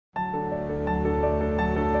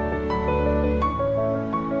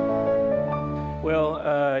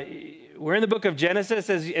we're in the book of Genesis,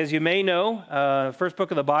 as you may know, first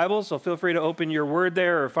book of the Bible, so feel free to open your word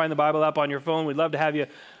there or find the Bible app on your phone. We'd love to have you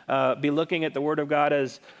be looking at the Word of God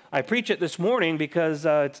as I preach it this morning, because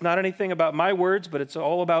it's not anything about my words, but it's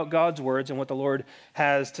all about God's words and what the Lord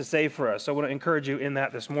has to say for us. So I want to encourage you in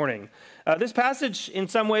that this morning. This passage in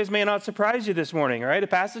some ways may not surprise you this morning, right? A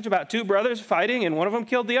passage about two brothers fighting and one of them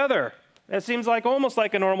killed the other. That seems like almost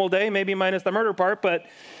like a normal day, maybe minus the murder part, but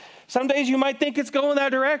some days you might think it's going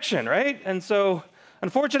that direction, right? And so,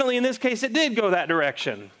 unfortunately, in this case, it did go that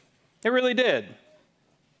direction. It really did.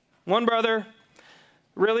 One brother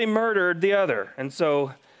really murdered the other. And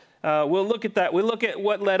so, we'll look at that. We'll look at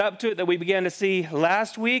what led up to it that we began to see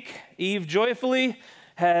last week. Eve joyfully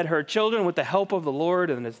had her children with the help of the Lord,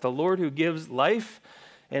 and it's the Lord who gives life.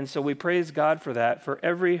 And so we praise God for that. For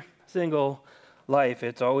every single life,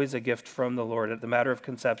 it's always a gift from the Lord at the matter of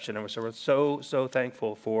conception. And so we're so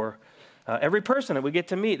thankful for every person that we get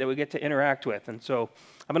to meet, that we get to interact with. And so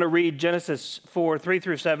I'm going to read Genesis 4, 3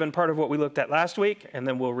 through 7, part of what we looked at last week, and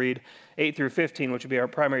then we'll read 8 through 15, which will be our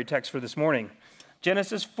primary text for this morning.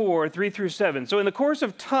 Genesis 4, 3 through 7. So in the course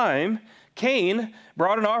of time, Cain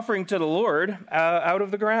brought an offering to the Lord out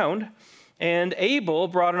of the ground, and Abel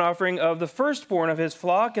brought an offering of the firstborn of his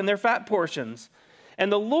flock and their fat portions.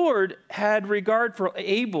 And the Lord had regard for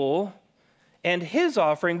Abel and his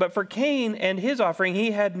offering, but for Cain and his offering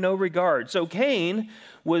he had no regard. So Cain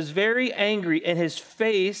was very angry, and his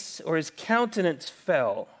face, or his countenance,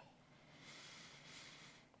 fell.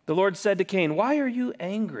 The Lord said to Cain, "Why are you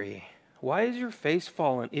angry? Why is your face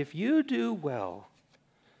fallen? If you do well,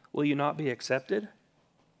 will you not be accepted?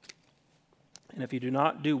 And if you do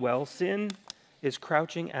not do well, sin is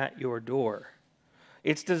crouching at your door.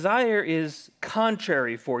 Its desire is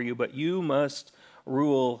contrary for you, but you must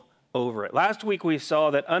rule over it." Last week we saw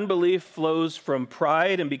that unbelief flows from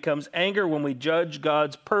pride and becomes anger when we judge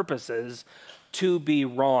God's purposes to be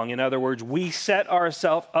wrong. In other words, we set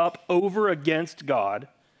ourselves up over against God.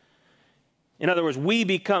 In other words, we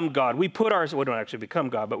become God. We don't actually become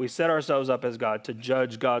God, but we set ourselves up as God to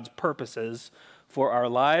judge God's purposes for our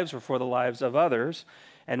lives or for the lives of others.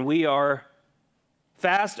 And we are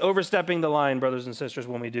fast overstepping the line, brothers and sisters,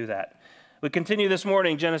 when we do that. We continue this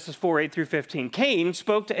morning, Genesis 4, 8 through 15. Cain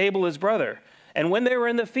spoke to Abel, his brother. And when they were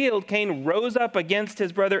in the field, Cain rose up against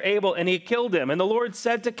his brother Abel, and he killed him. And the Lord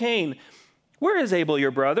said to Cain, "Where is Abel, your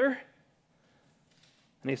brother?"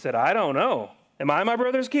 And he said, "I don't know. Am I my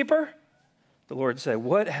brother's keeper?" The Lord said,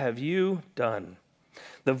 "What have you done?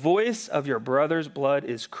 The voice of your brother's blood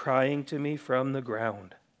is crying to me from the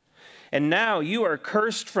ground. And now you are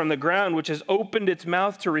cursed from the ground, which has opened its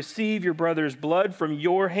mouth to receive your brother's blood from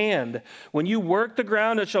your hand. When you work the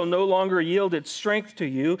ground, it shall no longer yield its strength to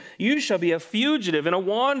you. You shall be a fugitive and a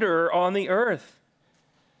wanderer on the earth."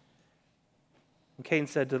 And Cain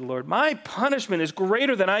said to the Lord, "My punishment is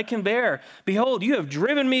greater than I can bear. Behold, you have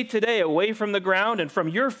driven me today away from the ground, and from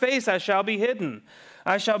your face I shall be hidden.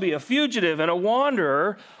 I shall be a fugitive and a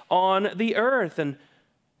wanderer on the earth, and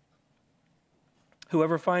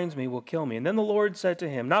whoever finds me will kill me." And then the Lord said to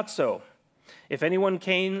him, "Not so. If anyone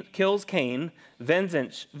kills Cain,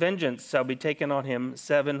 vengeance shall be taken on him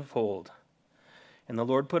sevenfold." And the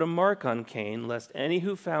Lord put a mark on Cain, lest any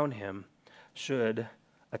who found him should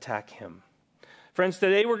attack him. Friends,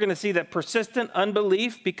 today we're going to see that persistent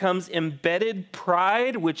unbelief becomes embedded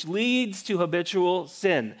pride, which leads to habitual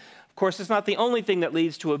sin. Of course, it's not the only thing that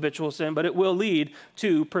leads to habitual sin, but it will lead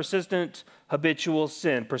to persistent habitual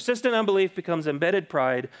sin. Persistent unbelief becomes embedded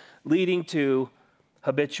pride, leading to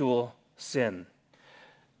habitual sin.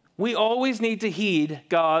 We always need to heed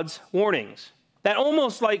God's warnings. That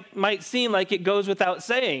almost might seem like it goes without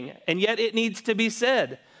saying, and yet it needs to be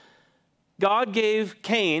said. God gave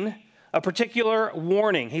Cain a particular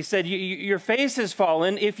warning. He said, your face has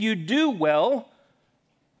fallen. If you do well,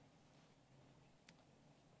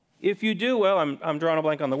 I'm drawing a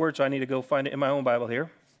blank on the word, so I need to go find it in my own Bible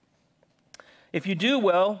here. If you do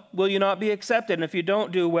well, will you not be accepted? And if you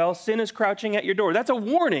don't do well, sin is crouching at your door. That's a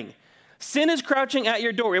warning. Sin is crouching at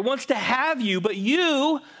your door. It wants to have you, but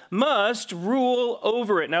you must rule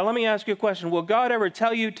over it. Now, let me ask you a question. Will God ever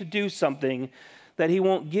tell you to do something that he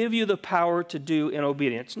won't give you the power to do in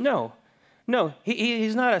obedience? No.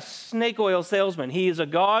 He's not a snake oil salesman. He is a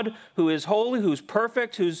God who is holy, who's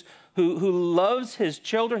perfect, who loves his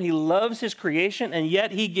children. He loves his creation, and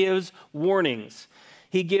yet he gives warnings.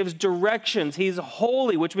 He gives directions. He's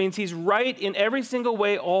holy, which means he's right in every single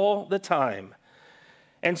way all the time.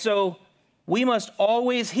 And so we must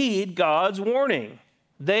always heed God's warning.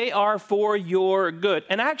 They are for your good.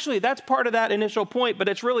 And actually, that's part of that initial point, but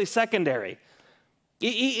it's really secondary.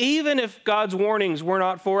 Even if God's warnings were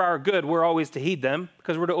not for our good, we're always to heed them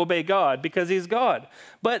because we're to obey God because he's God.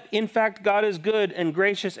 But in fact, God is good and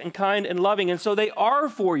gracious and kind and loving, and so they are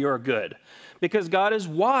for your good because God is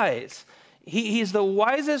wise. He's the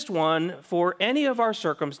wisest one for any of our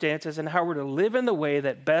circumstances and how we're to live in the way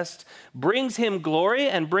that best brings him glory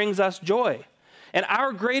and brings us joy. And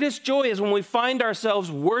our greatest joy is when we find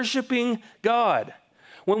ourselves worshiping God,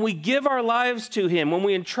 when we give our lives to him, when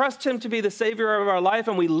we entrust him to be the Savior of our life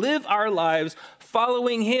and we live our lives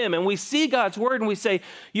following him, and we see God's word and we say,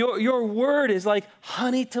 your word is like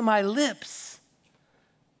honey to my lips.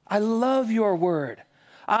 I love your word.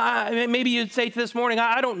 Maybe you'd say this morning,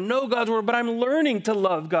 I don't know God's word, but I'm learning to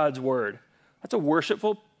love God's word. That's a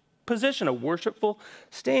worshipful position, a worshipful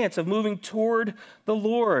stance of moving toward the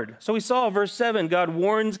Lord. So we saw verse 7, God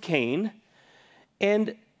warns Cain,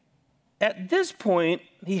 and at this point,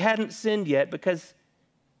 he hadn't sinned yet because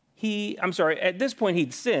at this point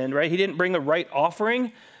he'd sinned, right? He didn't bring the right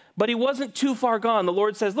offering, but he wasn't too far gone. The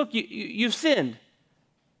Lord says, look, you've sinned.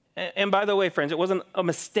 And by the way, friends, it wasn't a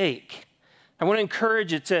mistake. I want to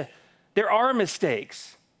encourage you there are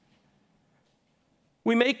mistakes.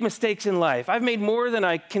 We make mistakes in life. I've made more than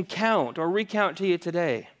I can count or recount to you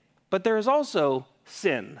today. But there is also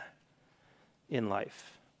sin in life.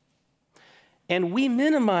 And we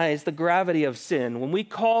minimize the gravity of sin when we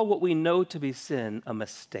call what we know to be sin a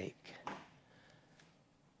mistake.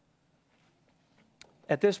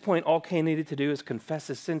 At this point, all Cain needed to do is confess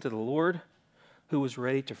his sin to the Lord, who was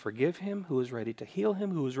ready to forgive him, who was ready to heal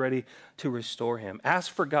him, who was ready to restore him.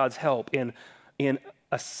 Ask for God's help in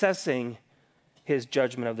assessing his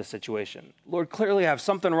judgment of the situation. Lord, clearly I have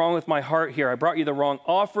something wrong with my heart here. I brought you the wrong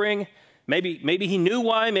offering. Maybe he knew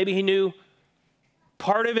why. Maybe he knew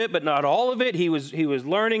part of it, but not all of it. He was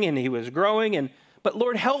learning and he was growing. But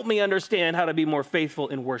Lord, help me understand how to be more faithful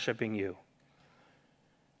in worshiping you.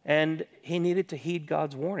 And he needed to heed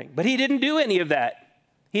God's warning. But he didn't do any of that.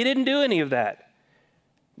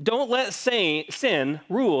 Don't let sin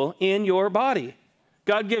rule in your body.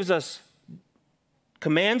 God gives us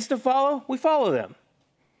commands to follow. We follow them.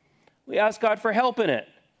 We ask God for help in it.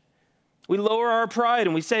 We lower our pride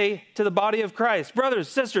and we say to the body of Christ, brothers,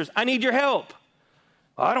 sisters, I need your help.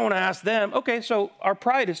 Well, I don't want to ask them. Okay, so our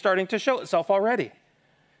pride is starting to show itself already.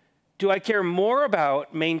 Do I care more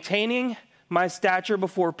about maintaining my stature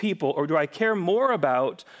before people, or do I care more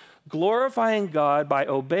about glorifying God by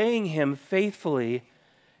obeying him faithfully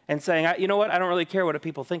and saying, you know what, I don't really care what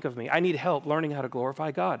people think of me. I need help learning how to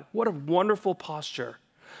glorify God. What a wonderful posture.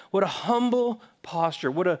 What a humble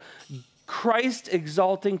posture. What a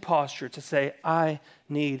Christ-exalting posture to say, I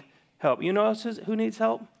need help. You know who needs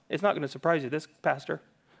help? It's not going to surprise you, this pastor.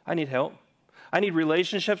 I need help. I need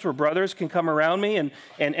relationships where brothers can come around me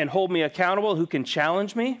and hold me accountable, who can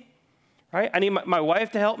challenge me. Right? I need my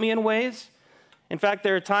wife to help me in ways. In fact,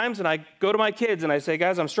 there are times when I go to my kids and I say,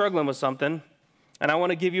 guys, I'm struggling with something, and I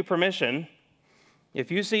want to give you permission. If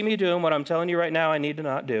you see me doing what I'm telling you right now I need to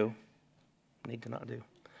not do, then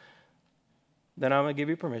I'm going to give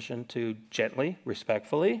you permission to gently,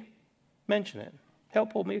 respectfully mention it.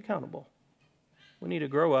 Help hold me accountable. We need to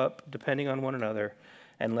grow up depending on one another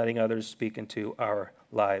and letting others speak into our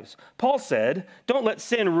lives. Paul said, don't let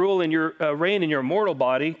sin reign in your mortal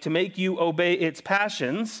body to make you obey its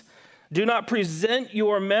passions. Do not present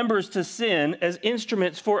your members to sin as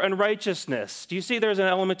instruments for unrighteousness. Do you see there's an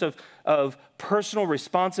element of personal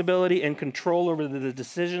responsibility and control over the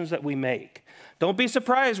decisions that we make? Don't be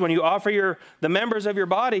surprised when you offer the members of your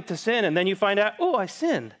body to sin and then you find out, oh, I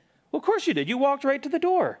sinned. Well, of course you did. You walked right to the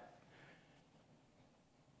door.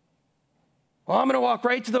 Well, I'm going to walk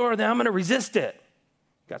right to the door, then I'm going to resist it.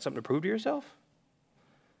 Got something to prove to yourself?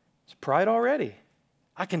 It's pride already.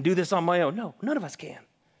 I can do this on my own. No, none of us can.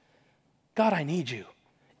 God, I need you.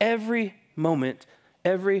 Every moment,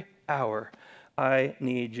 every hour, I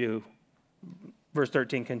need you. Verse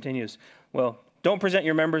 13 continues, well, don't present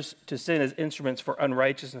your members to sin as instruments for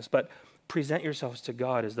unrighteousness, but present yourselves to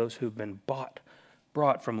God as those who've been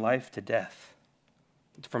brought from life to death.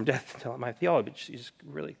 From death to my theology is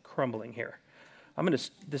really crumbling here.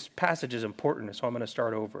 This passage is important, so I'm going to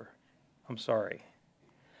start over. I'm sorry.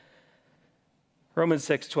 Romans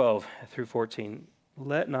 6:12 through 14.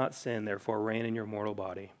 Let not sin, therefore, reign in your mortal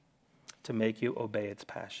body to make you obey its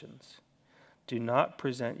passions. Do not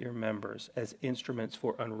present your members as instruments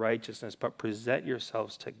for unrighteousness, but present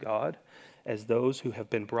yourselves to God as those who have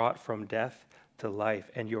been brought from death to life,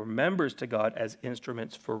 and your members to God as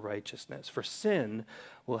instruments for righteousness. For sin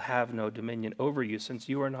will have no dominion over you, since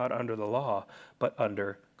you are not under the law, but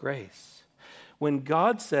under grace. When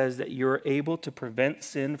God says that you're able to prevent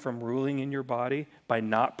sin from ruling in your body by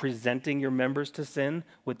not presenting your members to sin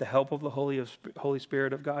with the help of the Holy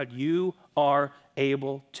Spirit of God, you are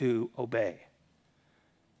able to obey.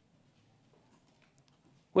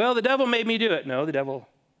 Well, the devil made me do it. No, the devil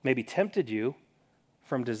maybe tempted you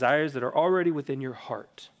from desires that are already within your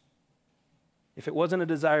heart. If it wasn't a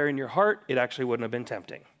desire in your heart, it actually wouldn't have been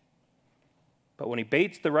tempting. But when he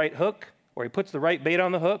baits the right hook, or he puts the right bait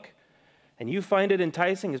on the hook, and you find it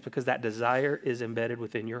enticing, it's because that desire is embedded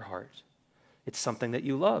within your heart. It's something that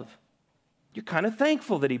you love. You're kind of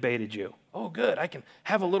thankful that he baited you. Oh, good, I can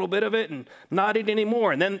have a little bit of it and not eat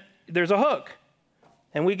anymore. And then there's a hook,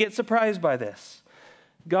 and we get surprised by this.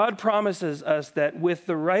 God promises us that with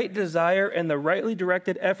the right desire and the rightly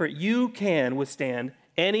directed effort, you can withstand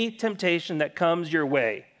any temptation that comes your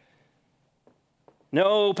way.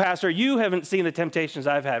 No, Pastor, you haven't seen the temptations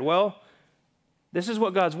I've had. Well, this is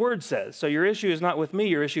what God's word says. So your issue is not with me,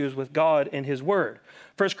 your issue is with God and his word.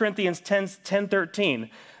 1 Corinthians 10:13.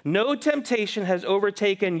 No temptation has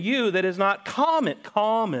overtaken you that is not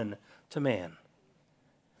common to man.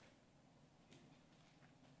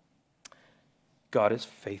 God is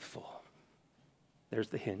faithful. There's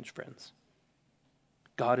the hinge, friends.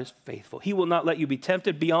 God is faithful. He will not let you be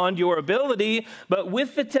tempted beyond your ability, but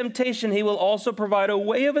with the temptation, he will also provide a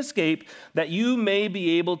way of escape that you may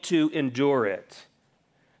be able to endure it.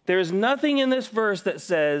 There is nothing in this verse that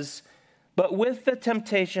says, but with the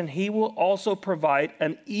temptation, he will also provide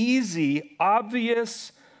an easy,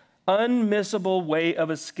 obvious, unmissable way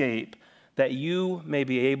of escape that you may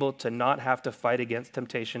be able to not have to fight against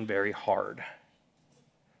temptation very hard.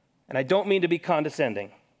 And I don't mean to be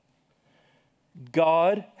condescending.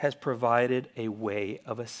 God has provided a way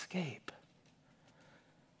of escape.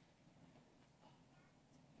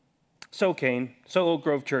 So Cain, so Oak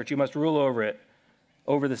Grove Church, you must rule over it,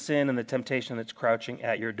 over the sin and the temptation that's crouching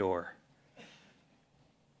at your door.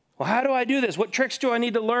 Well, how do I do this? What tricks do I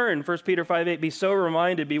need to learn? 1 Peter 5:8, be so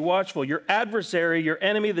reminded, be watchful. Your adversary, your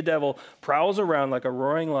enemy, the devil, prowls around like a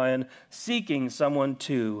roaring lion, seeking someone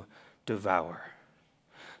to devour.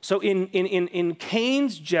 So in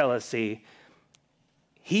Cain's jealousy,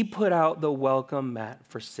 he put out the welcome mat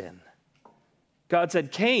for sin. God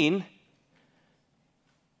said, Cain,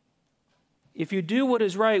 if you do what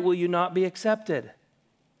is right, will you not be accepted?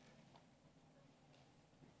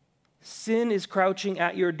 Sin is crouching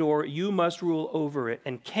at your door. You must rule over it.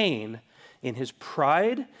 And Cain, in his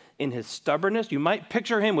pride, in his stubbornness, you might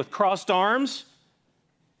picture him with crossed arms.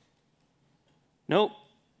 Nope.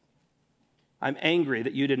 I'm angry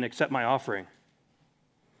that you didn't accept my offering.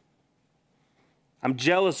 I'm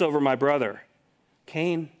jealous over my brother.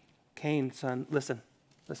 Cain, son, listen.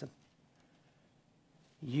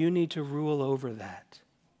 You need to rule over that.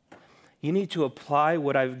 You need to apply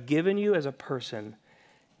what I've given you as a person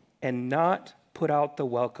and not put out the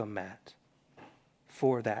welcome mat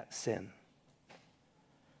for that sin.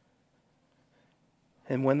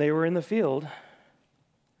 And when they were in the field,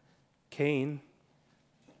 Cain,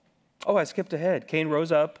 I skipped ahead. Cain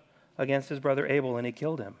rose up against his brother Abel and he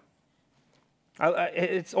killed him.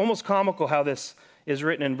 It's almost comical how this is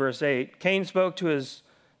written in verse 8. Cain spoke to his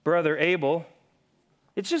brother Abel.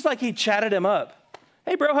 It's just like he chatted him up.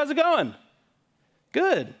 Hey, bro, how's it going?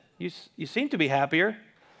 Good. You seem to be happier.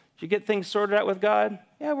 Did you get things sorted out with God?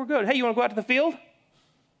 Yeah, we're good. Hey, you want to go out to the field?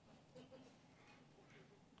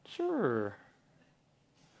 Sure.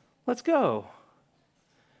 Let's go.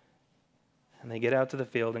 And they get out to the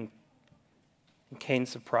field, and Cain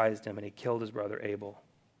surprised him, and he killed his brother Abel.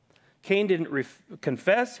 Cain didn't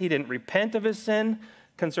confess. He didn't repent of his sin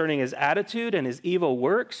concerning his attitude and his evil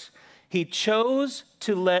works. He chose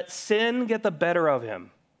to let sin get the better of him.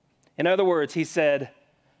 In other words, he said,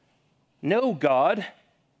 no, God.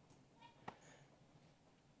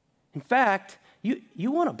 In fact,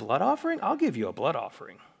 you want a blood offering? I'll give you a blood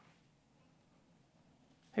offering.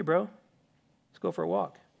 Hey, bro, let's go for a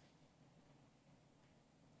walk.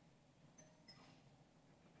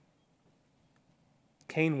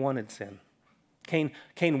 Cain wanted sin.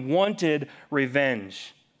 Cain wanted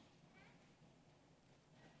revenge.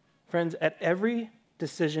 Friends, at every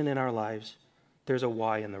decision in our lives, there's a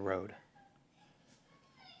why in the road.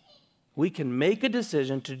 We can make a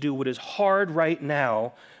decision to do what is hard right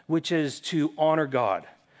now, which is to honor God.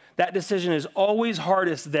 That decision is always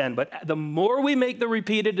hardest then, but the more we make the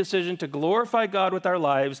repeated decision to glorify God with our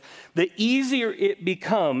lives, the easier it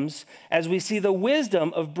becomes as we see the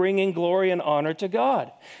wisdom of bringing glory and honor to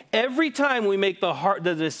God. Every time we make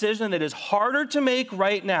the decision that is harder to make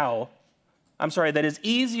right now, that is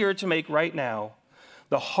easier to make right now,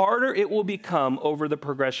 the harder it will become over the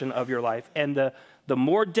progression of your life. And the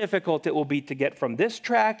more difficult it will be to get from this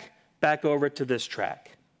track back over to this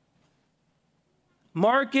track.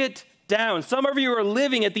 Mark it down. Some of you are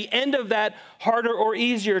living at the end of that harder or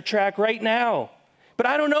easier track right now. But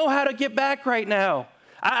I don't know how to get back right now.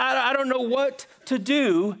 I don't know what to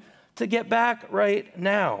do to get back right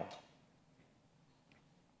now.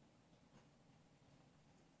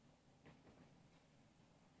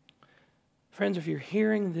 Friends, if you're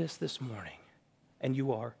hearing this morning, and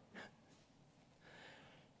you are,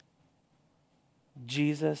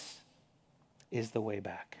 Jesus is the way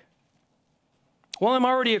back. Well, I'm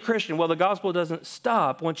already a Christian. Well, the gospel doesn't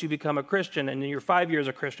stop once you become a Christian, and you're 5 years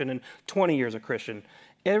a Christian and 20 years a Christian.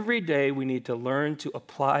 Every day we need to learn to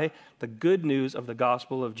apply the good news of the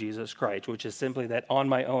gospel of Jesus Christ, which is simply that on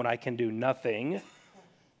my own I can do nothing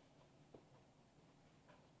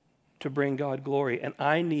to bring God glory, and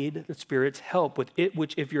I need the Spirit's help with it,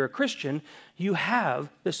 which if you're a Christian, you have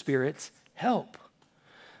the Spirit's help.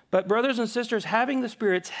 But brothers and sisters, having the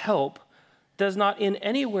Spirit's help does not in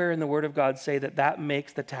anywhere in the Word of God say that that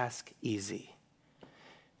makes the task easy.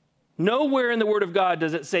 Nowhere in the Word of God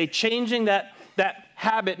does it say changing that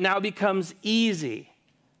habit now becomes easy.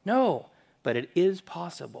 No, but it is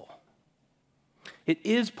possible. It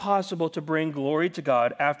is possible to bring glory to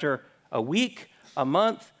God after a week, a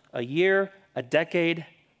month, a year, a decade,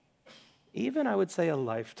 even I would say a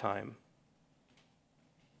lifetime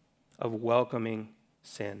of welcoming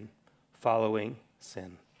sin, following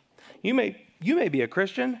sin. You may be a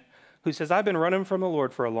Christian who says, I've been running from the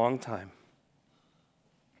Lord for a long time.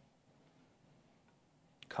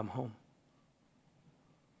 Come home.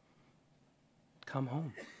 Come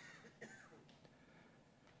home.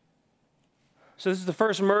 So this is the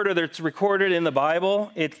first murder that's recorded in the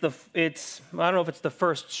Bible. I don't know if it's the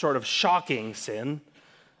first sort of shocking sin,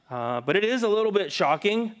 but it is a little bit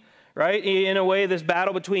shocking, right? In a way, this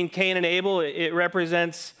battle between Cain and Abel, it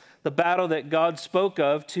represents the battle that God spoke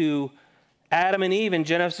of to Adam and Eve in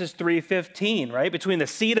Genesis 3:15, right? Between the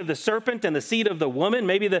seed of the serpent and the seed of the woman.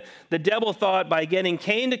 Maybe the devil thought by getting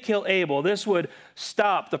Cain to kill Abel, this would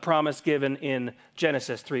stop the promise given in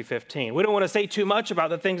Genesis 3:15. We don't want to say too much about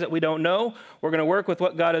the things that we don't know. We're going to work with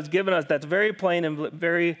what God has given us. That's very plain and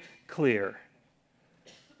very clear.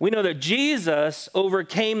 We know that Jesus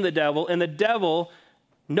overcame the devil, and the devil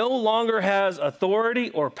no longer has authority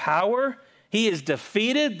or power. He is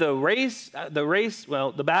defeated.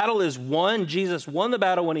 The battle is won. Jesus won the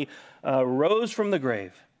battle when he rose from the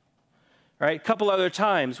grave. All right, a couple other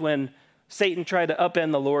times when Satan tried to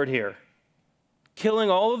upend the Lord here, killing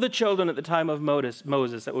all of the children at the time of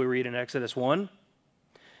Moses that we read in Exodus 1,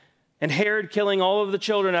 and Herod killing all of the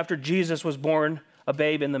children after Jesus was born, a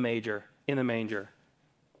babe in the manger.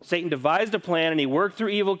 Satan devised a plan, and he worked through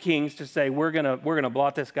evil kings to say, we're gonna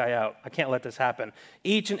blot this guy out. I can't let this happen.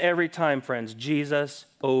 Each and every time, friends, Jesus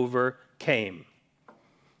overcame.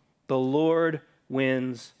 The Lord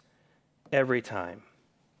wins every time.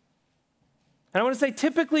 And I want to say,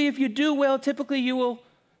 typically, if you do well, typically you will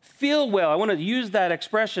feel well. I want to use that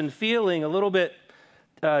expression, feeling, a little bit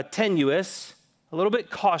tenuous, a little bit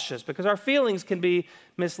cautious, because our feelings can be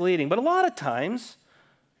misleading. But a lot of times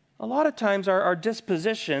our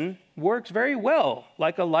disposition works very well,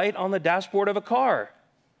 like a light on the dashboard of a car,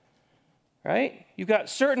 right? You've got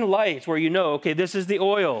certain lights where you know, okay, this is the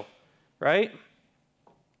oil, right?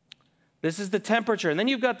 This is the temperature. And then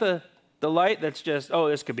you've got the light that's just, oh,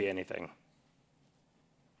 this could be anything,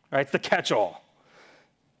 right? It's the catch-all.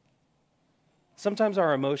 Sometimes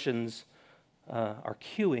our emotions are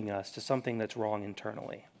cueing us to something that's wrong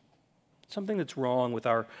internally, something that's wrong with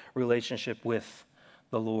our relationship with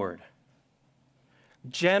the Lord.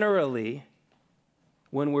 Generally,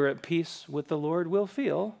 when we're at peace with the Lord, we'll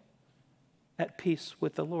feel at peace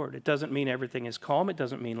with the Lord. It doesn't mean everything is calm. It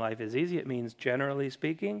doesn't mean life is easy. It means, generally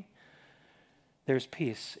speaking, there's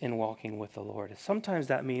peace in walking with the Lord. Sometimes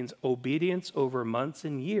that means obedience over months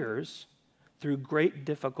and years through great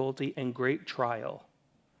difficulty and great trial.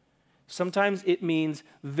 Sometimes it means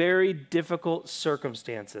very difficult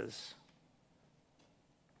circumstances.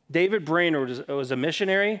 David Brainerd was a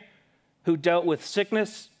missionary who dealt with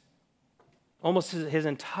sickness almost his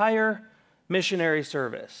entire missionary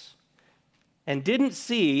service and didn't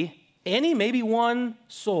see maybe one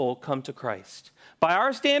soul come to Christ. By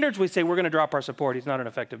our standards, we say we're going to drop our support. He's not an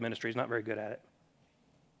effective ministry. He's not very good at it.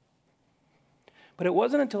 But it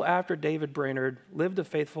wasn't until after David Brainerd lived a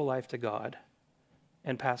faithful life to God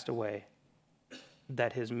and passed away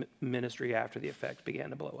that his ministry after the effect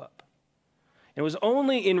began to blow up. It was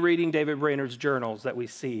only in reading David Brainerd's journals that we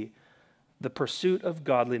see the pursuit of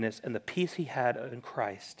godliness and the peace he had in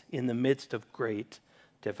Christ in the midst of great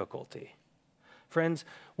difficulty. Friends,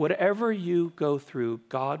 whatever you go through,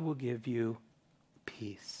 God will give you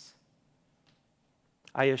peace.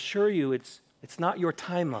 I assure you it's not your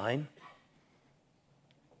timeline. I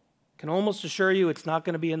can almost assure you it's not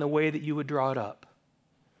going to be in the way that you would draw it up.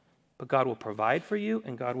 But God will provide for you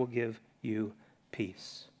and God will give you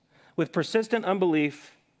peace. With persistent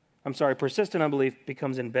unbelief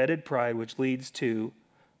becomes embedded pride, which leads to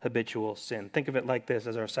habitual sin. Think of it like this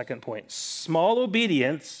as our second point. Small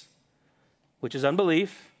disobedience, which is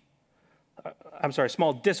unbelief,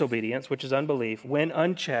 when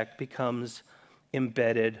unchecked becomes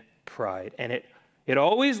embedded pride. And it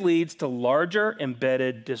always leads to larger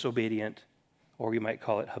embedded disobedient, or you might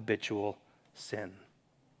call it habitual sin.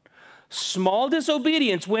 Small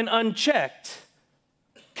disobedience when unchecked.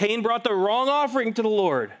 Cain brought the wrong offering to the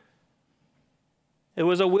Lord. It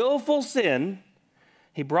was a willful sin.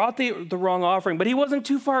 He brought the wrong offering, but he wasn't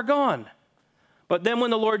too far gone. But then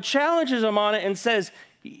when the Lord challenges him on it and says,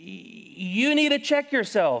 you need to check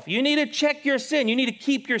yourself. You need to check your sin. You need to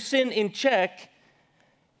keep your sin in check.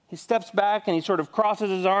 He steps back and he sort of crosses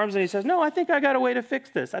his arms and he says, no, I think I got a way to fix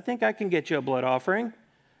this. I think I can get you a blood offering.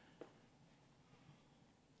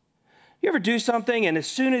 You ever do something and as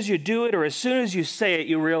soon as you do it or as soon as you say it,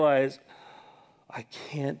 you realize, I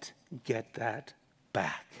can't get that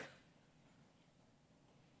back.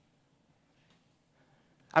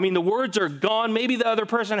 I mean, the words are gone. Maybe the other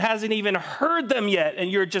person hasn't even heard them yet, and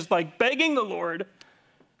you're just like begging the Lord,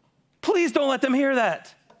 please don't let them hear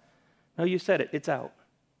that. No, you said it. It's out.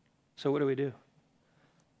 So what do we do?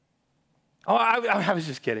 Oh, I was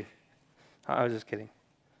just kidding.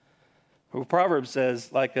 Well, Proverbs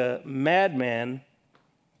says, like a madman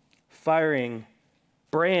firing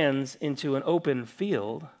brands into an open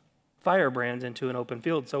field, firebrands into an open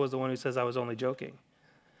field, so is the one who says I was only joking.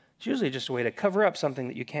 It's usually just a way to cover up something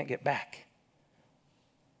that you can't get back.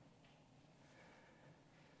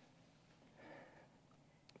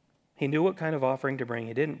 He knew what kind of offering to bring.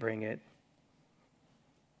 He didn't bring it.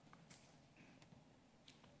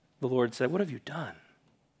 The Lord said, what have you done?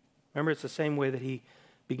 Remember, it's the same way that he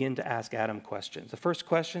began to ask Adam questions. The first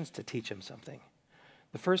question is to teach him something.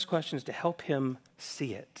 The first question is to help him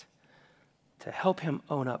see it, to help him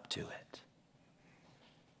own up to it.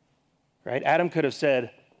 Right? Adam could have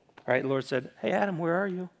said, right, the Lord said, hey, Adam, where are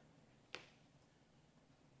you?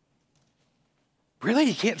 Really?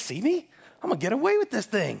 You can't see me? I'm going to get away with this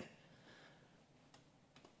thing.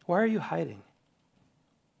 Why are you hiding?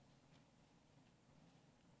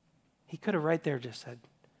 He could have right there just said,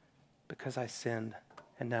 because I sinned,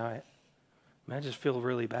 and now I just feel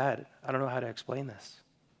really bad. I don't know how to explain this.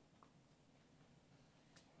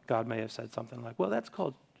 God may have said something like, well, that's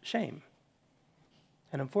called shame.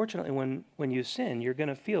 And unfortunately, when you sin, you're going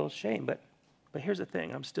to feel shame. But here's the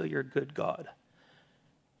thing. I'm still your good God.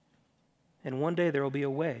 And one day there will be a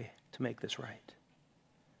way to make this right.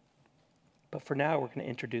 But for now, we're going to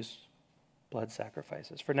introduce blood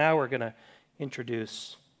sacrifices. For now, we're going to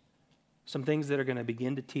introduce some things that are going to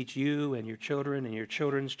begin to teach you and your children and your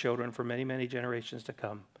children's children for many, many generations to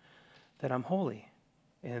come that I'm holy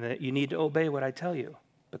and that you need to obey what I tell you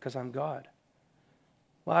because I'm God.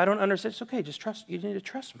 Well, I don't understand. It's okay. Just trust. You need to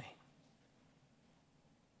trust me.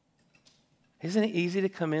 Isn't it easy to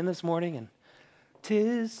come in this morning and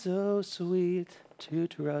 'tis so sweet to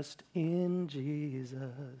trust in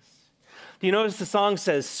Jesus. Do you notice the song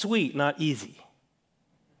says sweet, not easy?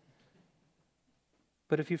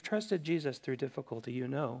 But if you've trusted Jesus through difficulty, you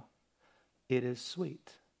know it is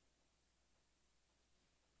sweet.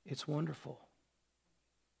 It's wonderful.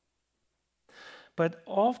 But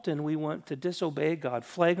often we want to disobey God,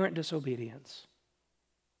 flagrant disobedience.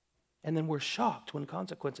 And then we're shocked when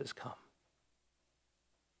consequences come.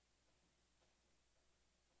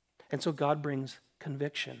 And so God brings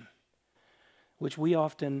conviction, which we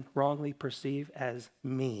often wrongly perceive as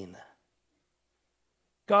mean.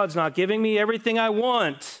 God's not giving me everything I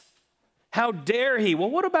want. How dare he? Well,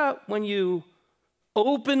 what about when you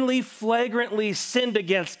openly, flagrantly sinned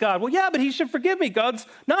against God? Well, yeah, but he should forgive me. God's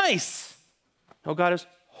nice. No, God is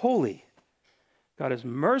holy. God is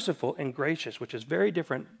merciful and gracious, which is very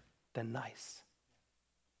different than nice.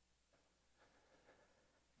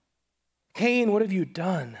 Cain, what have you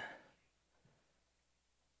done?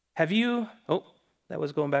 Have you, that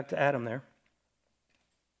was going back to Adam there.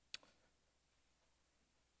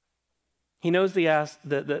 He knows the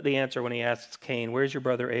answer when he asks Cain, where's your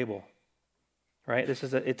brother Abel? Right?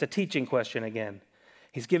 It's a teaching question again.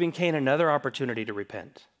 He's giving Cain another opportunity to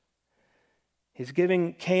repent. He's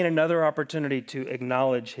giving Cain another opportunity to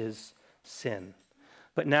acknowledge his sin.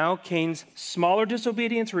 But now Cain's smaller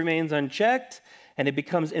disobedience remains unchecked, and it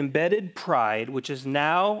becomes embedded pride, which is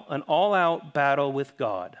now an all-out battle with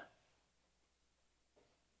God.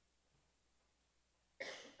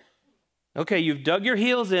 Okay, you've dug your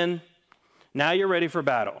heels in. Now you're ready for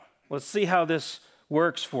battle. Let's see how this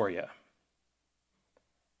works for you.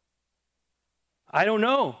 I don't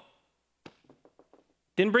know.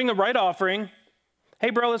 Didn't bring the right offering.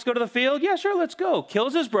 Hey, bro, let's go to the field. Yeah, sure, let's go.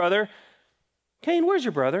 Kills his brother. Cain, where's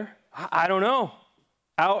your brother? I don't know.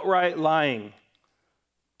 Outright lying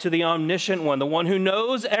to the omniscient one, the one who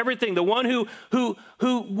knows everything, the one who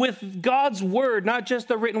with God's word, not just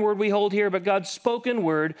the written word we hold here, but God's spoken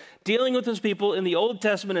word, dealing with his people in the Old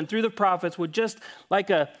Testament and through the prophets, would just like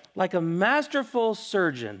a masterful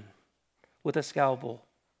surgeon with a scalpel,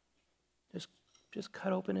 just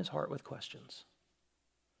cut open his heart with questions.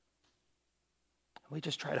 We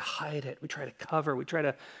just try to hide it. We try to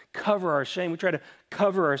cover our shame. We try to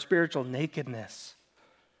cover our spiritual nakedness.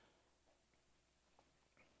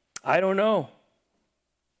 I don't know.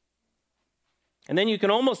 And then you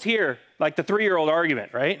can almost hear like the 3-year-old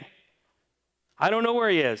argument, right? I don't know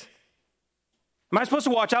where he is. Am I supposed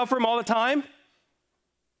to watch out for him all the time?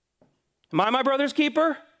 Am I my brother's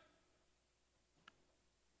keeper?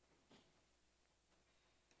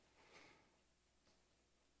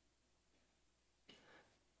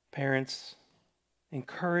 Parents,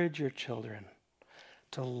 encourage your children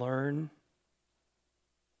to learn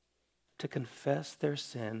to confess their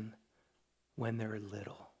sin when they're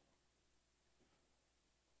little,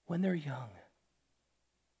 when they're young.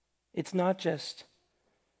 It's not just,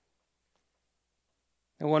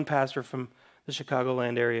 and one pastor from the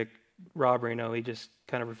Chicagoland area, Rob Reno, he just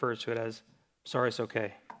kind of refers to it as, sorry, it's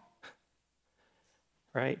okay.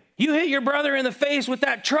 Right? You hit your brother in the face with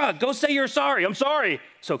that truck. Go say you're sorry. I'm sorry.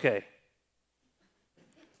 It's okay.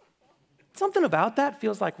 Something about that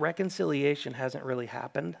feels like reconciliation hasn't really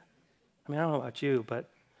happened. I mean, I don't know about you, but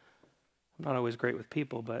I'm not always great with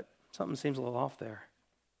people, but something seems a little off there.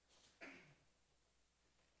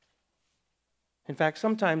 In fact,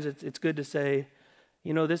 sometimes it's good to say,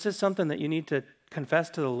 you know, this is something that you need to confess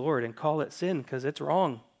to the Lord and call it sin because it's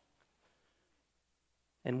wrong.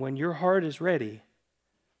 And when your heart is ready,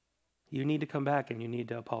 you need to come back and you need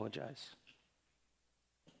to apologize.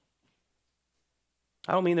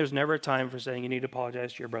 I don't mean there's never a time for saying you need to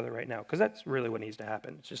apologize to your brother right now, because that's really what needs to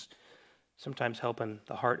happen. It's just sometimes helping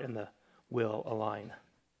the heart and the will align.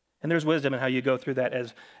 And there's wisdom in how you go through that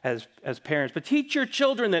as parents. But teach your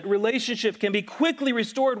children that relationship can be quickly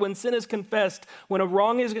restored when sin is confessed, when a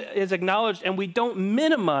wrong is acknowledged, and we don't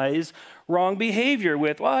minimize wrong behavior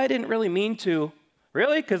with, well, I didn't really mean to.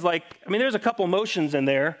 Really? Because there's a couple emotions in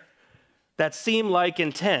there that seem like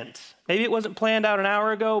intent. Maybe it wasn't planned out an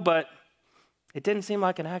hour ago, but it didn't seem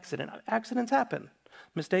like an accident. Accidents happen.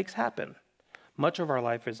 Mistakes happen. Much of our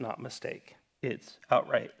life is not mistake. It's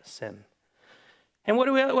outright sin. And what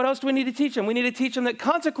else do we need to teach them? We need to teach them that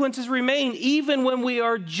consequences remain even when we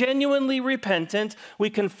are genuinely repentant. We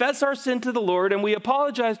confess our sin to the Lord and we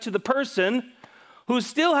apologize to the person who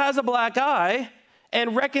still has a black eye,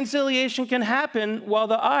 and reconciliation can happen while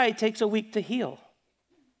the eye takes a week to heal.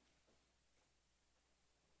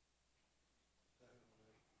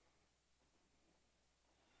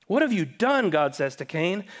 What have you done, God says to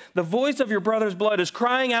Cain? The voice of your brother's blood is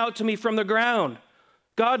crying out to me from the ground.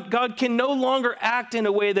 God can no longer act in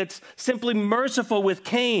a way that's simply merciful with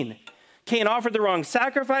Cain. Cain offered the wrong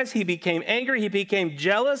sacrifice. He became angry. He became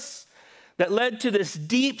jealous. That led to this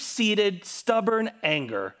deep-seated, stubborn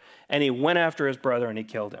anger. And he went after his brother and he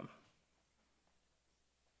killed him.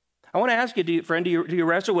 I want to ask you, do you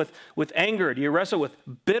wrestle with anger? Do you wrestle with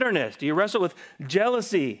bitterness? Do you wrestle with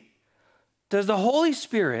jealousy? Does the Holy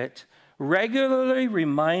Spirit regularly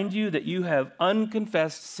remind you that you have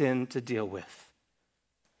unconfessed sin to deal with?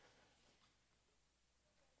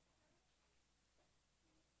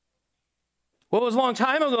 Well, it was a long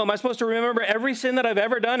time ago. Am I supposed to remember every sin that I've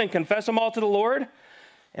ever done and confess them all to the Lord?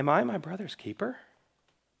 Am I my brother's keeper?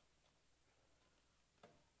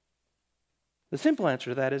 The simple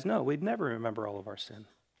answer to that is no. We'd never remember all of our sin.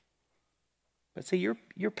 But see,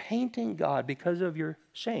 you're painting God because of your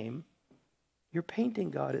shame. You're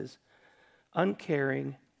painting God as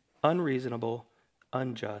uncaring, unreasonable,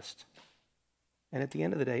 unjust, and at the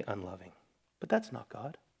end of the day, unloving. But that's not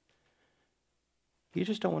God. You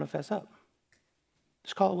just don't want to fess up.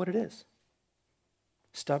 Just call it what it is.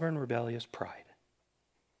 Stubborn, rebellious pride.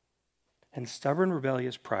 And stubborn,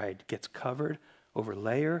 rebellious pride gets covered over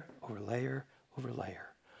layer, over layer, over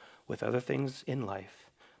layer with other things in life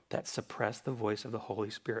that suppress the voice of the Holy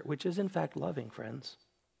Spirit, which is in fact loving, friends.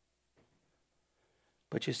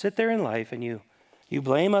 But you sit there in life and you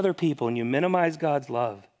blame other people and you minimize God's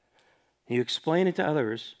love. and you explain it to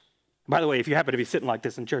others. By the way, if you happen to be sitting like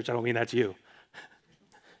this in church, I don't mean that's you.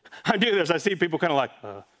 I do this. I see people kind of like,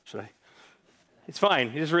 should I? It's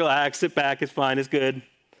fine. You just relax, sit back. It's fine. It's good.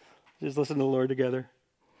 Just listen to the Lord together.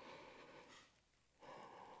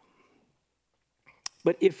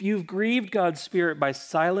 But if you've grieved God's Spirit by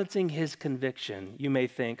silencing his conviction, you may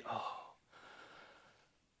think,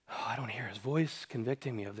 I don't hear his voice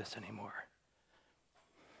convicting me of this anymore.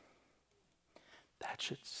 That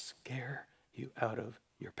should scare you out of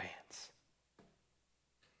your pants.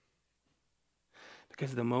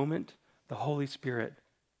 Because the moment the Holy Spirit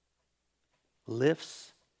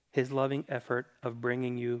lifts his loving effort of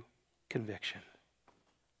bringing you conviction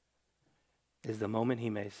is the moment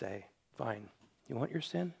he may say, fine, you want your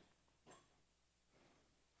sin?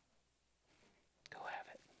 Go have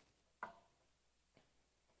it.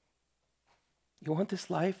 You want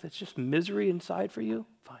this life that's just misery inside for you?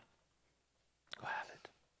 Fine, go have it.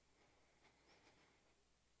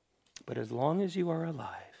 But as long as you are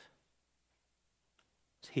alive,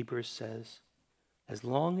 as Hebrews says, as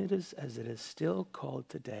long as it is still called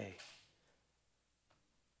today,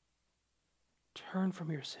 turn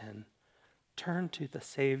from your sin, turn to the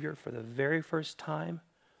Savior for the very first time,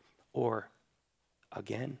 or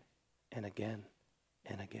again and again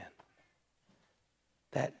and again.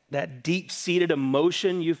 That deep-seated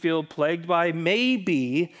emotion you feel plagued by may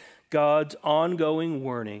be God's ongoing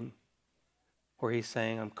warning, where he's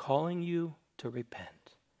saying, I'm calling you to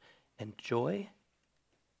repent, and joy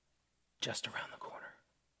just around the corner.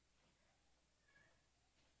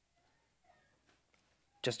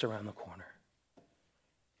 Just around the corner.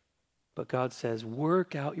 But God says,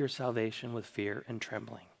 work out your salvation with fear and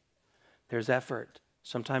trembling. There's effort.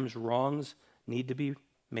 Sometimes wrongs need to be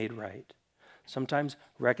made right. Sometimes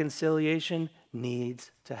reconciliation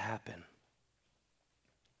needs to happen.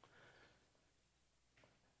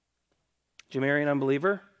 Did you marry an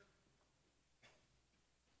unbeliever?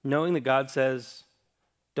 Knowing that God says,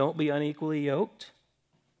 don't be unequally yoked.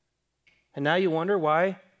 And now you wonder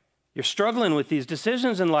why you're struggling with these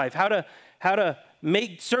decisions in life, how to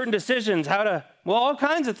make certain decisions, all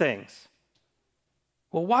kinds of things.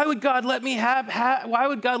 Well, why would God let me why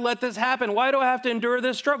would God let this happen? Why do I have to endure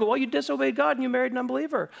this struggle? Well, you disobeyed God and you married an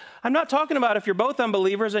unbeliever. I'm not talking about if you're both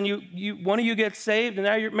unbelievers and one of you gets saved and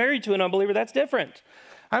now you're married to an unbeliever. That's different.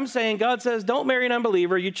 I'm saying God says, don't marry an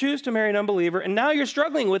unbeliever. You choose to marry an unbeliever, and now you're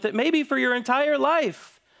struggling with it, maybe for your entire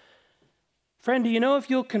life. Friend, do you know if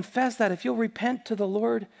you'll confess that, if you'll repent to the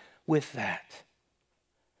Lord with that,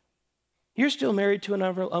 you're still married to an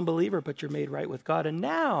unbeliever, but you're made right with God. And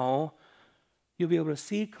now you'll be able to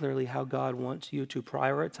see clearly how God wants you to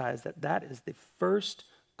prioritize that is the first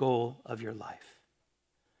goal of your life.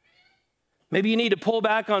 Maybe you need to pull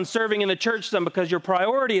back on serving in the church some because your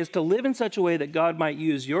priority is to live in such a way that God might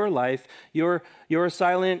use your life, your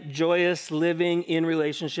silent, joyous living in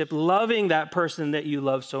relationship, loving that person that you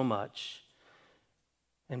love so much,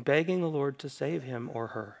 and begging the Lord to save him or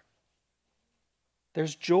her.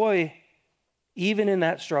 There's joy even in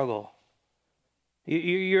that struggle.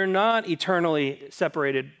 You're not eternally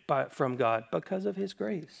separated from God because of his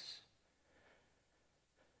grace.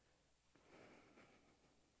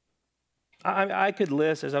 I could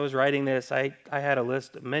list, as I was writing this, I had a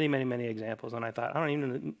list of many, many, many examples, and I thought, I don't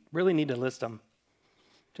even really need to list them.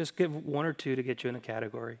 Just give one or two to get you in a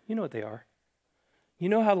category. You know what they are. You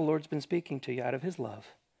know how the Lord's been speaking to you out of his love.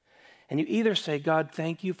 And you either say, God,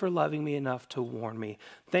 thank you for loving me enough to warn me.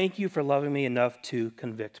 Thank you for loving me enough to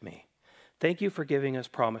convict me. Thank you for giving us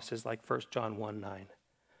promises like 1 John 1:9.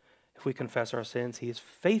 If we confess our sins, he is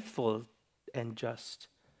faithful and just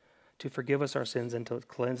to forgive us our sins and to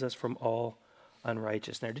cleanse us from all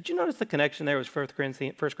unrighteousness. Now, did you notice the connection there was 1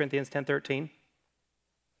 Corinthians 10:13?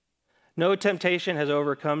 No temptation has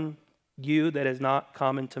overcome you that is not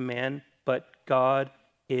common to man, but God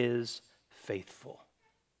is faithful.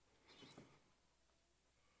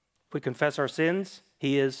 If we confess our sins,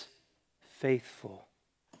 he is faithful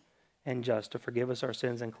and just to forgive us our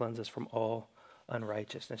sins and cleanse us from all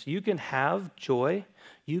unrighteousness. You can have joy,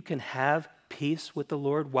 you can have peace with the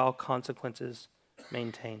Lord while consequences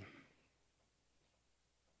maintain.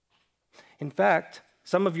 In fact,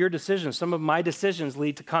 some of your decisions, some of my decisions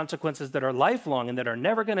lead to consequences that are lifelong and that are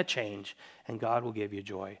never going to change, and God will give you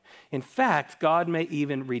joy. In fact, God may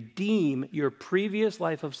even redeem your previous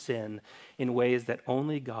life of sin in ways that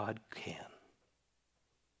only God can.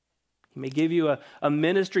 He may give you a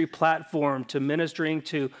ministry platform to ministering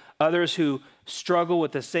to others who struggle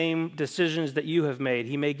with the same decisions that you have made.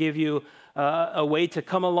 He may give you a way to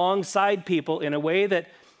come alongside people in a way that,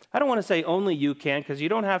 I don't want to say only you can, because you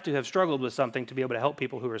don't have to have struggled with something to be able to help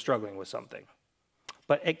people who are struggling with something.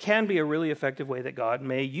 But it can be a really effective way that God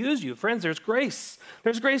may use you. Friends, there's grace.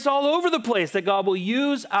 There's grace all over the place that God will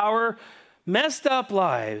use our messed up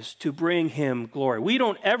lives to bring him glory. We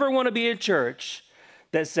don't ever want to be a church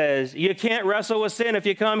that says, you can't wrestle with sin if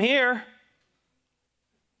you come here.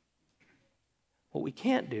 What we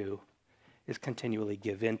can't do is continually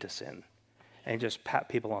give in to sin and just pat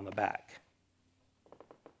people on the back.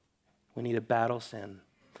 We need to battle sin.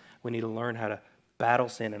 We need to learn how to battle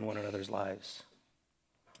sin in one another's lives.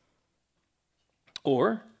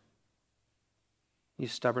 Or you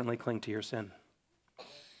stubbornly cling to your sin.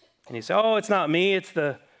 And you say, oh, it's not me, it's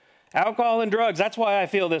the alcohol and drugs. That's why I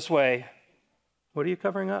feel this way. What are you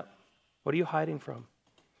covering up? What are you hiding from?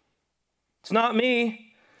 It's not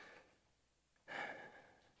me.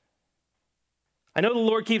 I know the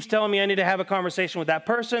Lord keeps telling me I need to have a conversation with that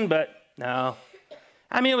person, but no.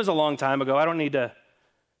 I mean, it was a long time ago. I don't need to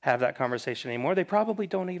have that conversation anymore. They probably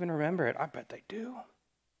don't even remember it. I bet they do.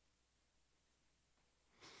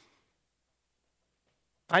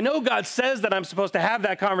 I know God says that I'm supposed to have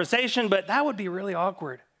that conversation, but that would be really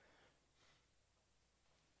awkward.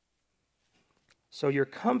 So your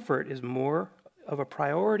comfort is more of a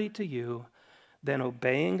priority to you than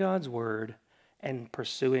obeying God's word and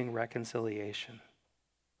pursuing reconciliation.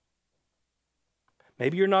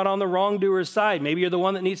 Maybe you're not on the wrongdoer's side. Maybe you're the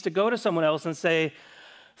one that needs to go to someone else and say,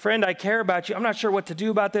 friend, I care about you. I'm not sure what to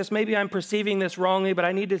do about this. Maybe I'm perceiving this wrongly, but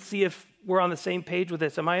I need to see if we're on the same page with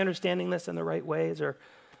this. Am I understanding this in the right ways? Or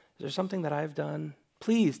is there something that I've done?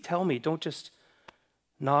 Please tell me. Don't just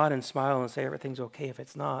nod and smile and say everything's okay if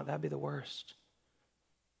it's not. That'd be the worst.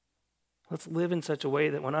 Let's live in such a way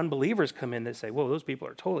that when unbelievers come in, they say, whoa, those people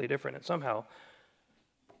are totally different, and somehow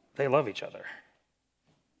they love each other.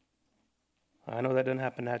 I know that didn't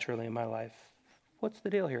happen naturally in my life. What's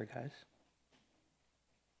the deal here, guys?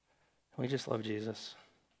 We just love Jesus,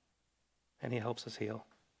 and he helps us heal.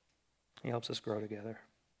 He helps us grow together.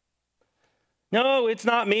 No, it's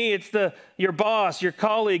not me. It's your boss, your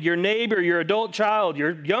colleague, your neighbor, your adult child,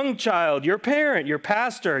 your young child, your parent, your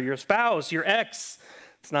pastor, your spouse, your ex.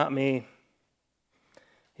 It's not me.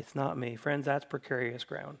 It's not me. Friends, that's precarious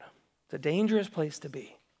ground. It's a dangerous place to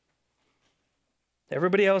be.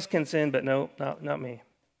 Everybody else can sin, but no, not me.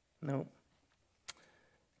 No.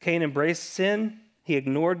 Cain embraced sin. He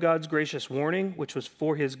ignored God's gracious warning, which was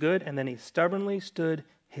for his good, and then he stubbornly stood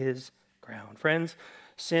his ground. Friends,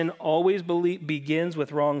 sin always begins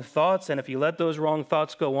with wrong thoughts, and if you let those wrong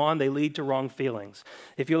thoughts go on, they lead to wrong feelings.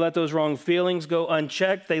 If you let those wrong feelings go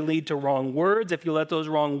unchecked, they lead to wrong words. If you let those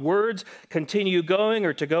wrong words continue going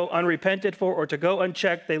or to go unrepented for or to go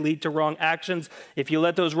unchecked, they lead to wrong actions. If you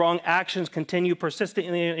let those wrong actions continue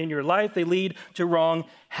persistently in your life, they lead to wrong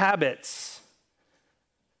habits.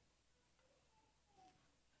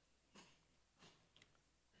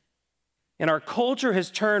 And our culture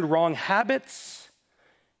has turned wrong habits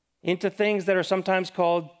into things that are sometimes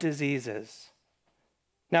called diseases.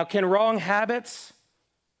 Now, can wrong habits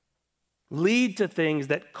lead to things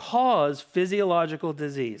that cause physiological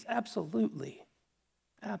disease? Absolutely.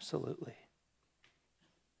 Absolutely.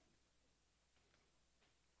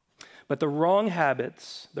 But the wrong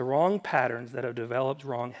habits, the wrong patterns that have developed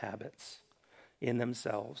wrong habits in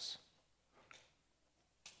themselves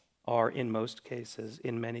are in most cases,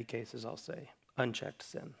 in many cases I'll say, unchecked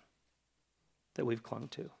sin that we've clung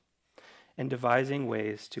to and devising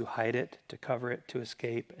ways to hide it, to cover it, to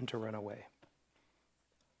escape, and to run away.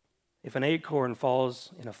 If an acorn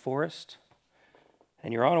falls in a forest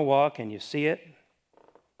and you're on a walk and you see it,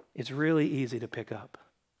 it's really easy to pick up.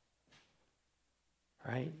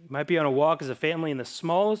 Right? You might be on a walk as a family and the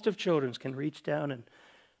smallest of children can reach down and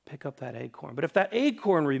pick up that acorn. But if that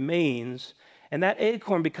acorn remains and that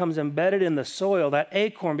acorn becomes embedded in the soil, that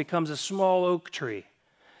acorn becomes a small oak tree.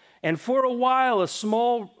 And for a while, a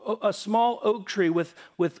small oak tree with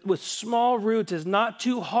small roots is not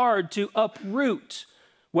too hard to uproot,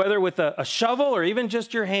 whether with a shovel or even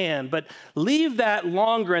just your hand. But leave that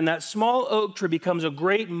longer, and that small oak tree becomes a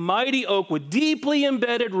great, mighty oak with deeply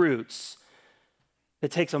embedded roots.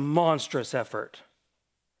 It takes a monstrous effort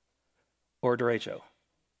or derecho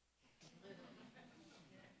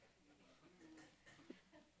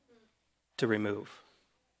to remove.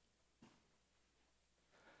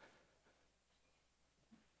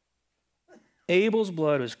 Abel's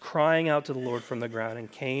blood was crying out to the Lord from the ground, and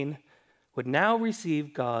Cain would now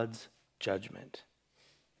receive God's judgment.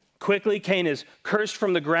 Quickly, Cain is cursed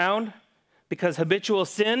from the ground because habitual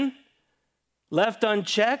sin, left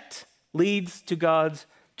unchecked, leads to God's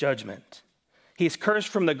judgment. He's cursed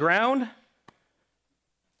from the ground,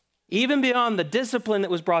 even beyond the discipline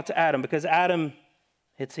that was brought to Adam, because Adam,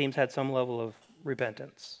 it seems, had some level of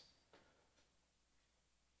repentance.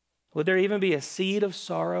 Would there even be a seed of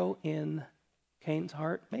sorrow in Cain's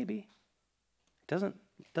heart? Maybe. It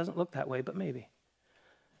doesn't look that way, but maybe.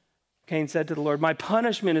 Cain said to the Lord, my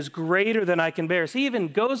punishment is greater than I can bear. So he even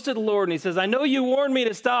goes to the Lord and he says, I know you warned me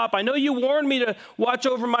to stop. I know you warned me to watch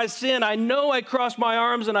over my sin. I know I crossed my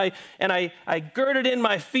arms and I girded in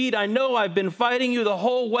my feet. I know I've been fighting you the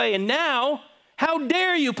whole way. And now, how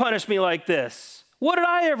dare you punish me like this? What did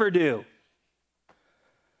I ever do?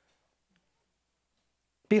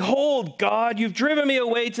 Behold, God, you've driven me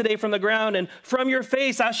away today from the ground, and from your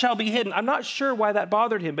face I shall be hidden. I'm not sure why that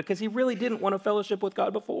bothered him, because he really didn't want to fellowship with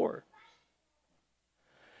God before.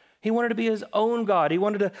 He wanted to be his own God. He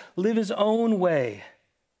wanted to live his own way.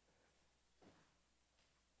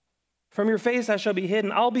 From your face I shall be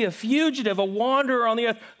hidden. I'll be a fugitive, a wanderer on the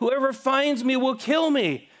earth. Whoever finds me will kill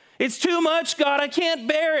me. It's too much, God. I can't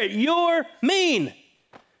bear it. You're mean.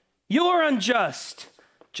 You're unjust,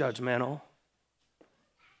 judgmental.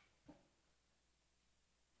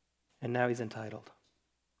 And now he's entitled.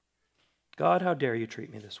 God, how dare you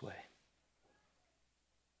treat me this way?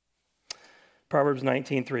 Proverbs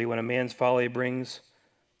 19:3, when a man's folly brings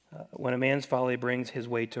his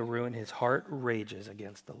way to ruin, his heart rages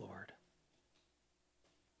against the Lord.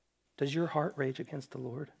 Does your heart rage against the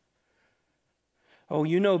Lord? Oh,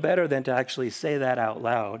 you know better than to actually say that out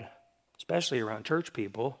loud, especially around church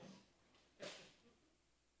people.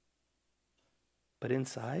 But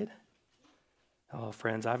inside, oh,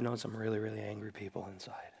 friends, I've known some really, really angry people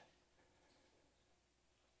inside.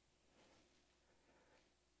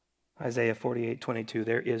 Isaiah 48:22,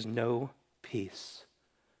 there is no peace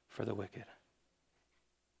for the wicked.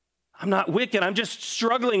 I'm not wicked, I'm just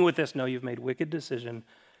struggling with this. No, you've made wicked decision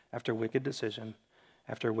after wicked decision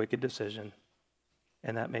after wicked decision,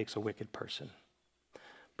 and that makes a wicked person.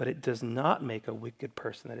 But it does not make a wicked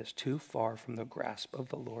person that is too far from the grasp of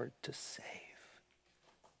the Lord to save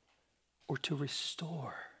or to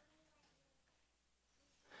restore.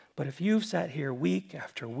 But if you've sat here week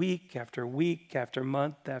after week after week after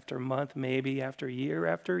month, maybe after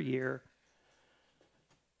year,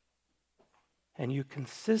 and you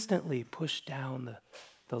consistently push down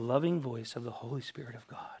the loving voice of the Holy Spirit of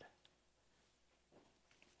God,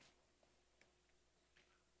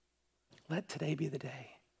 let today be the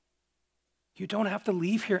day. You don't have to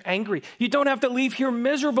leave here angry. You don't have to leave here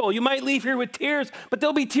miserable. You might leave here with tears, but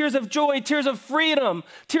there'll be tears of joy, tears of freedom,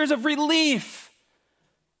 tears of relief.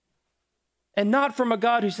 And not from a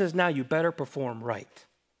God who says, now you better perform right.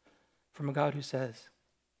 From a God who says,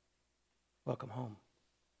 welcome home.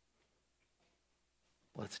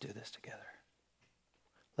 Let's do this together.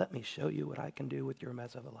 Let me show you what I can do with your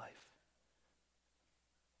mess of a life.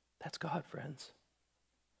 That's God, friends.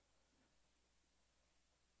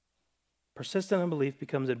 Persistent unbelief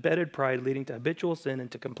becomes embedded pride, leading to habitual sin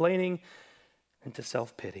and to complaining and to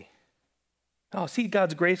self-pity. Oh, see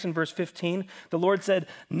God's grace in verse 15. The Lord said,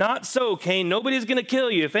 not so, Cain. Nobody's going to kill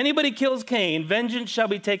you. If anybody kills Cain, vengeance shall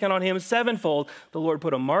be taken on him sevenfold. The Lord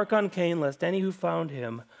put a mark on Cain, lest any who found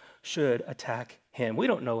him should attack him. We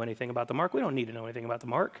don't know anything about the mark. We don't need to know anything about the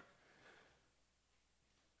mark.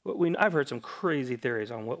 I've heard some crazy theories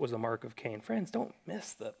on what was the mark of Cain. Friends, don't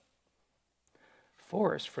miss the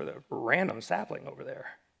forest for the random sapling over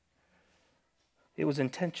there. It was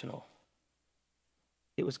intentional.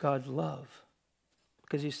 It was God's love.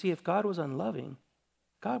 Because you see, if God was unloving,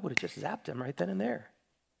 God would have just zapped him right then and there.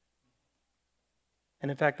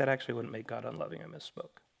 And in fact, that actually wouldn't make God unloving. I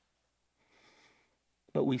misspoke.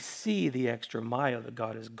 But we see the extra mile that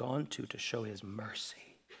God has gone to show his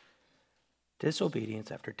mercy.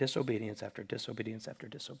 Disobedience after disobedience after disobedience after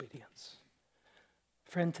disobedience.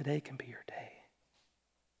 Friend, today can be your day.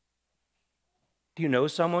 Do you know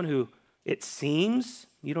someone who it seems,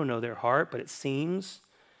 you don't know their heart, but it seems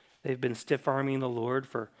they've been stiff-arming the Lord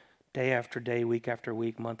for day after day, week after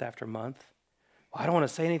week, month after month? Well, I don't want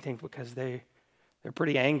to say anything because they're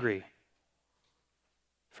pretty angry.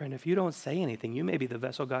 Friend, if you don't say anything, you may be the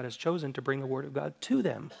vessel God has chosen to bring the word of God to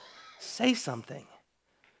them. Say something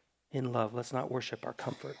in love. Let's not worship our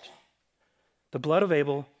comfort. The blood of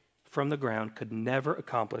Abel from the ground could never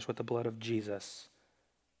accomplish what the blood of Jesus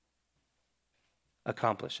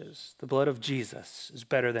accomplishes. The blood of Jesus is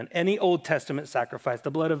better than any Old Testament sacrifice.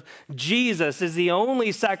 The blood of Jesus is the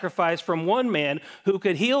only sacrifice from one man who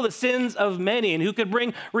could heal the sins of many and who could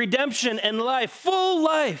bring redemption and life, full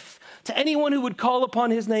life, to anyone who would call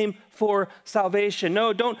upon his name for salvation.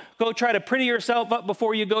 No, don't go try to pretty yourself up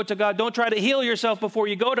before you go to God. Don't try to heal yourself before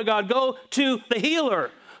you go to God. Go to the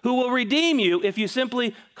healer who will redeem you if you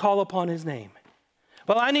simply call upon his name.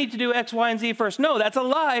 Well, I need to do X, Y, and Z first. No, that's a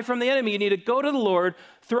lie from the enemy. You need to go to the Lord,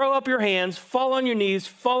 throw up your hands, fall on your knees,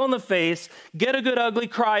 fall on the face, get a good ugly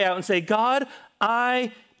cry out and say, God,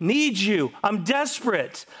 I need you. I'm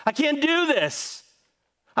desperate. I can't do this.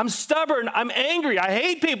 I'm stubborn. I'm angry. I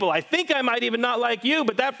hate people. I think I might even not like you,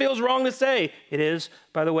 but that feels wrong to say. It is,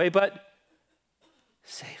 by the way, but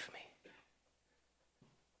save me.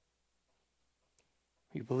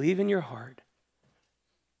 You believe in your heart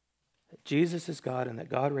that Jesus is God and that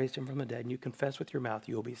God raised him from the dead, and you confess with your mouth,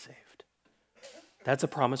 you will be saved. That's a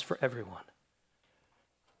promise for everyone.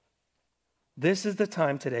 This is the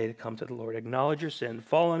time today to come to the Lord, acknowledge your sin,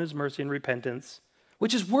 fall on his mercy and repentance,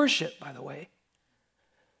 which is worship, by the way.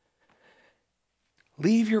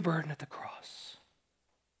 Leave your burden at the cross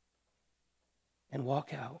and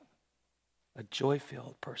walk out a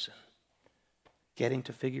joy-filled person, getting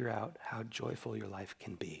to figure out how joyful your life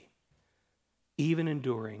can be, even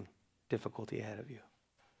enduring difficulty ahead of you.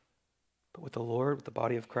 But with the Lord, with the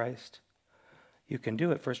body of Christ, you can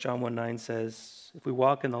do it. 1 John 1:9 says, if we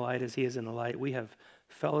walk in the light as he is in the light, we have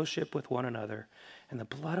fellowship with one another, and the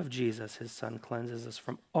blood of Jesus, his son, cleanses us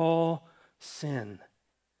from all sin.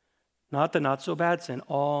 Not the not so bad sin,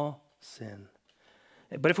 all sin.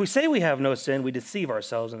 But if we say we have no sin, we deceive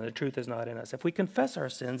ourselves and the truth is not in us. If we confess our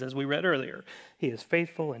sins, as we read earlier, he is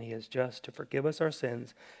faithful and he is just to forgive us our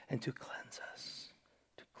sins and to cleanse us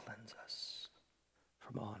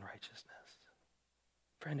from all unrighteousness.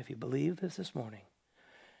 Friend, if you believe this morning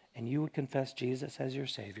and you would confess Jesus as your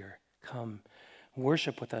Savior, come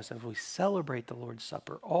worship with us as we celebrate the Lord's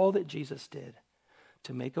Supper, all that Jesus did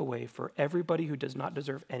to make a way for everybody who does not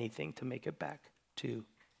deserve anything to make it back to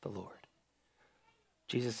the Lord.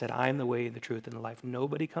 Jesus said, I am the way, the truth, and the life.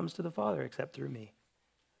 Nobody comes to the Father except through me.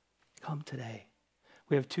 Come today.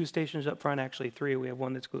 We have 2 stations up front, actually 3. We have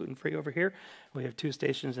one that's gluten-free over here. We have 2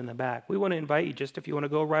 stations in the back. We want to invite you, just if you want to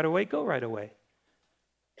go right away, go right away.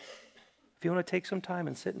 If you want to take some time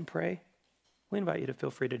and sit and pray, we invite you to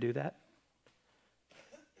feel free to do that.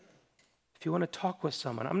 If you want to talk with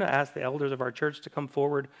someone, I'm going to ask the elders of our church to come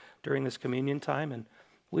forward during this communion time, and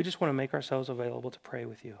we just want to make ourselves available to pray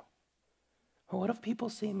with you. Well, what if people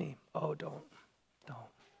see me? Oh, don't.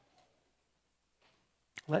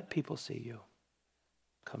 Let people see you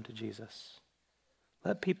come to Jesus.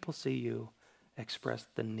 Let people see you express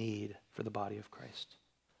the need for the body of Christ.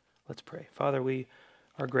 Let's pray. Father, we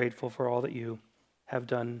are grateful for all that you have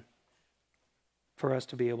done for us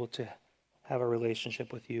to be able to have a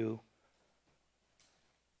relationship with you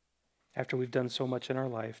after we've done so much in our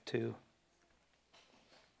life to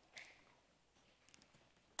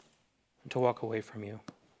walk away from you.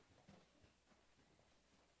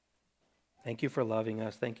 Thank you for loving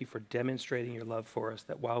us. Thank you for demonstrating your love for us,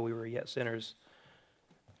 that while we were yet sinners,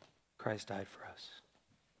 Christ died for us.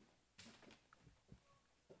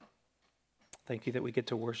 Thank you that we get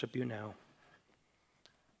to worship you now.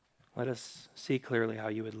 Let us see clearly how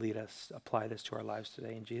you would lead us, apply this to our lives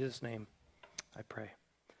today. In Jesus' name, I pray.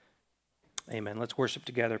 Amen. Let's worship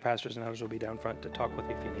together. Pastors and others will be down front to talk with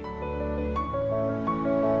you if you need.